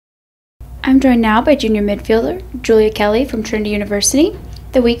I'm joined now by junior midfielder Julia Kelly from Trinity University,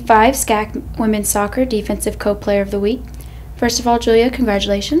 the Week 5 SCAC Women's Soccer Defensive Co-Player of the Week. First of all, Julia,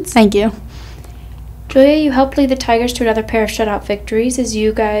 congratulations. Thank you. Julia, you helped lead the Tigers to another pair of shutout victories as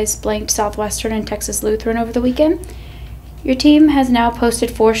you guys blanked Southwestern and Texas Lutheran over the weekend. Your team has now posted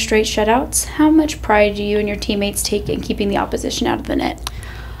 4 straight shutouts. How much pride do you and your teammates take in keeping the opposition out of the net?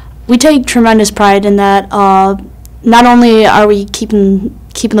 We take tremendous pride in that. Not only are we keeping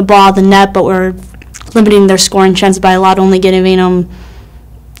the ball out of the net, but we're limiting their scoring chances by a lot, only giving them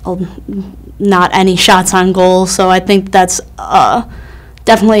not any shots on goal. So I think that's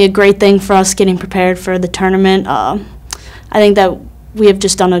definitely a great thing for us getting prepared for the tournament. I think that we have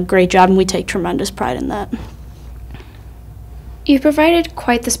just done a great job, and we take tremendous pride in that. You've provided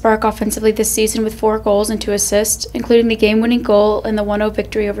quite the spark offensively this season with 4 goals and 2 assists, including the game-winning goal and the 1-0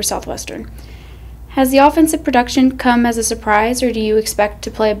 victory over Southwestern. Has the offensive production come as a surprise, or do you expect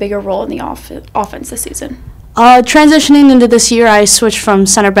to play a bigger role in the offense this season? Transitioning into this year, I switched from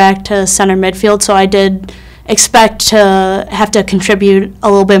center back to center midfield, so I did expect to have to contribute a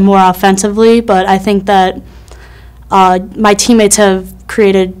little bit more offensively, but I think that my teammates have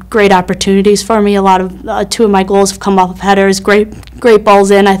created great opportunities for me. A lot of 2 of my goals have come off of headers, great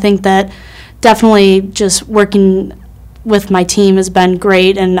balls in. I think that definitely just working with my team has been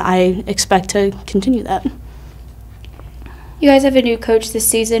great, and I expect to continue that. You guys have a new coach this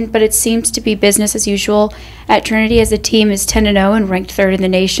season, but it seems to be business as usual at Trinity as the team is 10-0 and ranked 3rd in the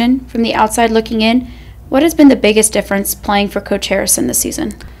nation. From the outside looking in, what has been the biggest difference playing for Coach Harrison this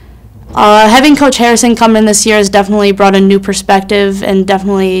season? Having Coach Harrison come in this year has definitely brought a new perspective and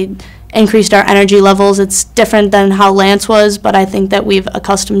definitely increased our energy levels. It's different than how Lance was, but I think that we've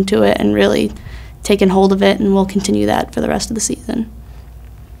accustomed to it and really taken hold of it, and we'll continue that for the rest of the season.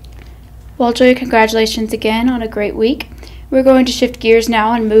 Well, Julia, congratulations again on a great week. We're going to shift gears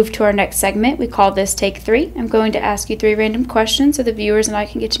now and move to our next segment. We call this Take 3. I'm going to ask you 3 random questions so the viewers and I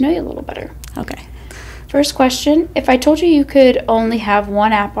can get to know you a little better. Okay. First question, if I told you you could only have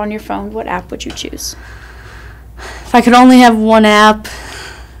one app on your phone, what app would you choose? If I could only have one app,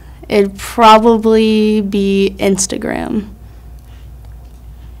 it'd probably be Instagram.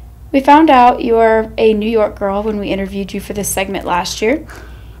 We found out you are a New York girl when we interviewed you for this segment last year.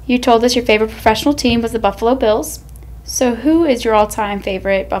 You told us your favorite professional team was the Buffalo Bills. So who is your all-time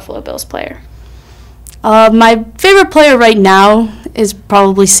favorite Buffalo Bills player? My favorite player right now is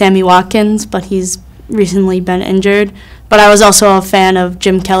probably Sammy Watkins, but he's recently been injured. But I was also a fan of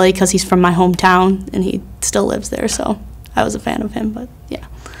Jim Kelly because he's from my hometown and he still lives there, so I was a fan of him, but yeah.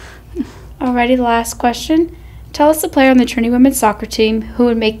 Alrighty, the last question. Tell us the player on the Trinity women's soccer team who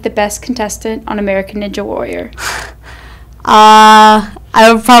would make the best contestant on American Ninja Warrior.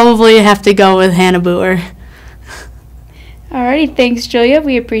 I would probably have to go with Hannah Boer. Alrighty, thanks Julia.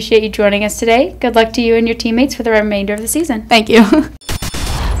 We appreciate you joining us today. Good luck to you and your teammates for the remainder of the season. Thank you.